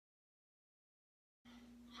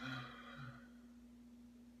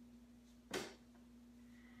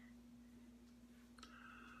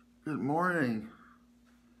Good morning.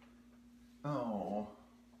 Oh.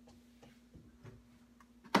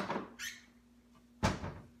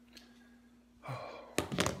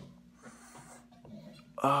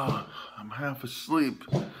 I'm half asleep.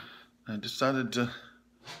 I decided to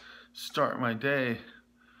start my day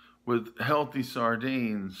with healthy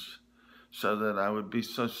sardines so that I would be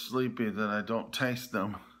so sleepy that I don't taste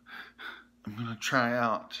them. I'm gonna try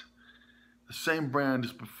out the same brand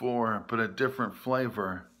as before, but a different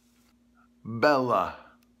flavor. Bela.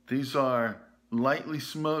 These are lightly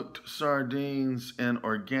smoked sardines in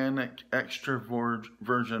organic extra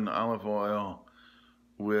virgin olive oil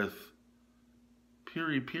with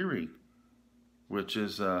piri piri, which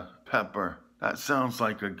is a pepper. That sounds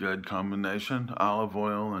like a good combination. Olive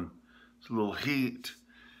oil and a little heat.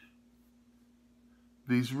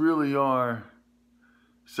 These really are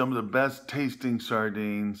some of the best tasting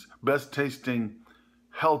sardines, best tasting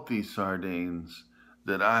healthy sardines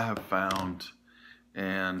that I have found.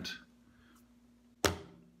 And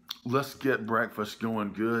let's get breakfast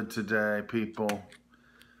going good today, people.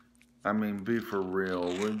 I mean, be for real,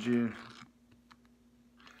 would you?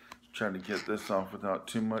 Try to get this off without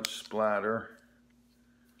too much splatter.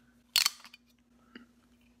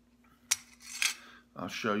 I'll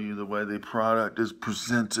show you the way the product is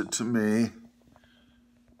presented to me.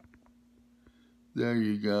 There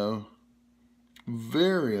you go.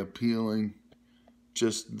 Very appealing.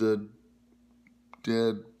 Just the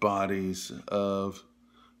dead bodies of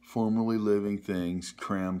formerly living things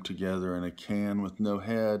crammed together in a can with no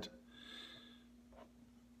head.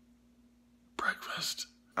 Breakfast.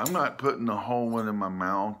 I'm not putting a whole one in my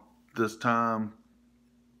mouth this time,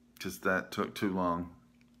 because that took too long.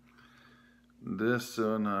 This,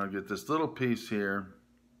 and I'll get this little piece here.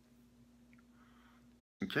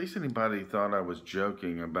 In case anybody thought I was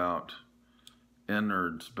joking about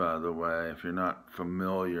innards, by the way, if you're not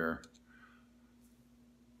familiar,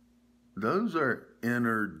 those are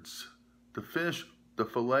innards. The fish, the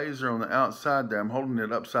fillets are on the outside there. I'm holding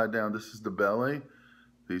it upside down. This is the belly.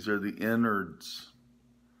 These are the innards.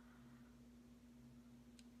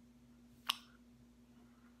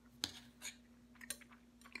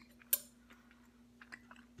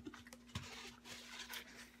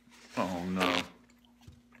 Oh no.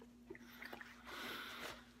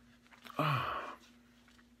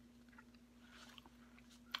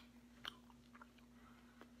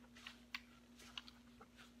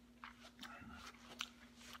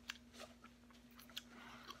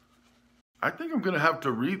 I think I'm gonna have to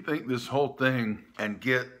rethink this whole thing and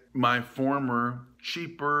get my former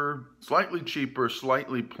cheaper,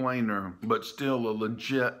 slightly plainer, but still a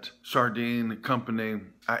legit sardine company.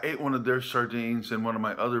 I ate one of their sardines in one of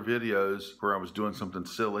my other videos where I was doing something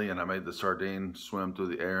silly and I made the sardine swim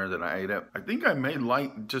through the air, then I ate it. I think I may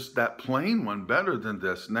like just that plain one better than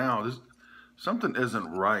this now. Something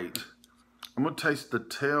isn't right. I'm gonna taste the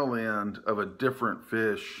tail end of a different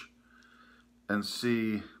fish and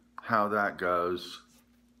see how that goes.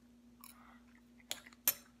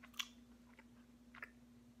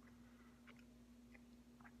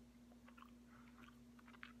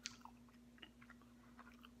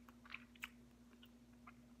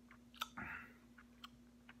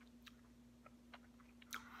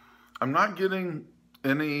 I'm not getting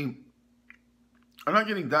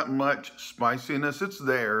that much spiciness. It's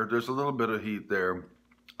there. There's a little bit of heat there.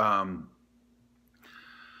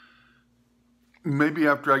 Maybe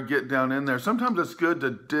after I get down in there, sometimes it's good to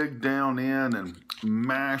dig down in and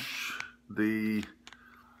mash the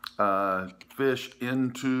fish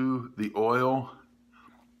into the oil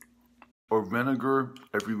or vinegar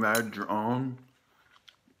if you've added your own.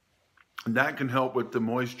 And that can help with the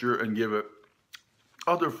moisture and give it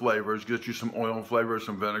other flavors, get you some oil flavor,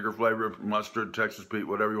 some vinegar flavor, mustard, Texas Pete,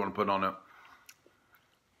 whatever you want to put on it.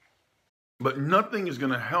 But nothing is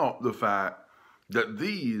going to help the fact that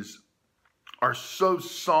these are so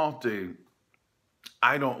salty,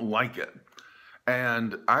 I don't like it.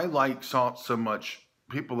 And I like salt so much,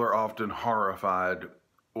 people are often horrified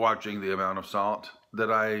watching the amount of salt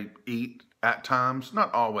that I eat at times.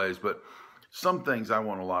 Not always, but some things I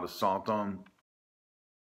want a lot of salt on.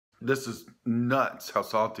 This is nuts how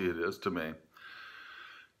salty it is to me.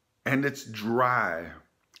 And it's dry.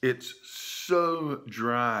 It's so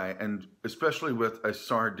dry. And especially with a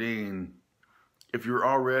sardine, if you're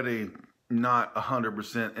already not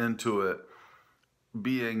 100% into it,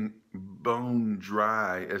 being bone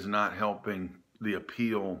dry is not helping the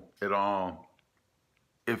appeal at all.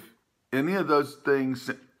 If any of those things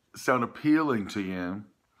sound appealing to you,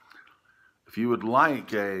 if you would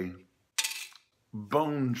like a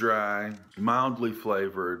bone dry, mildly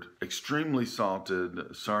flavored, extremely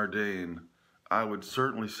salted sardine, I would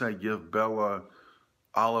certainly say give Bela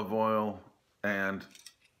olive oil and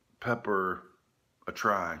pepper a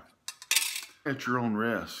try at your own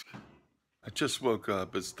risk. I just woke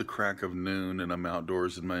up. It's the crack of noon and I'm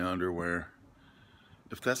outdoors in my underwear.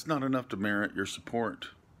 If that's not enough to merit your support,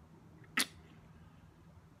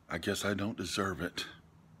 I guess I don't deserve it.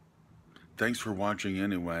 Thanks for watching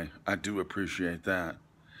anyway. I do appreciate that.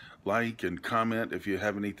 Like and comment if you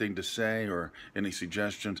have anything to say or any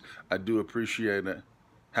suggestions. I do appreciate it.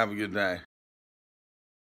 Have a good day.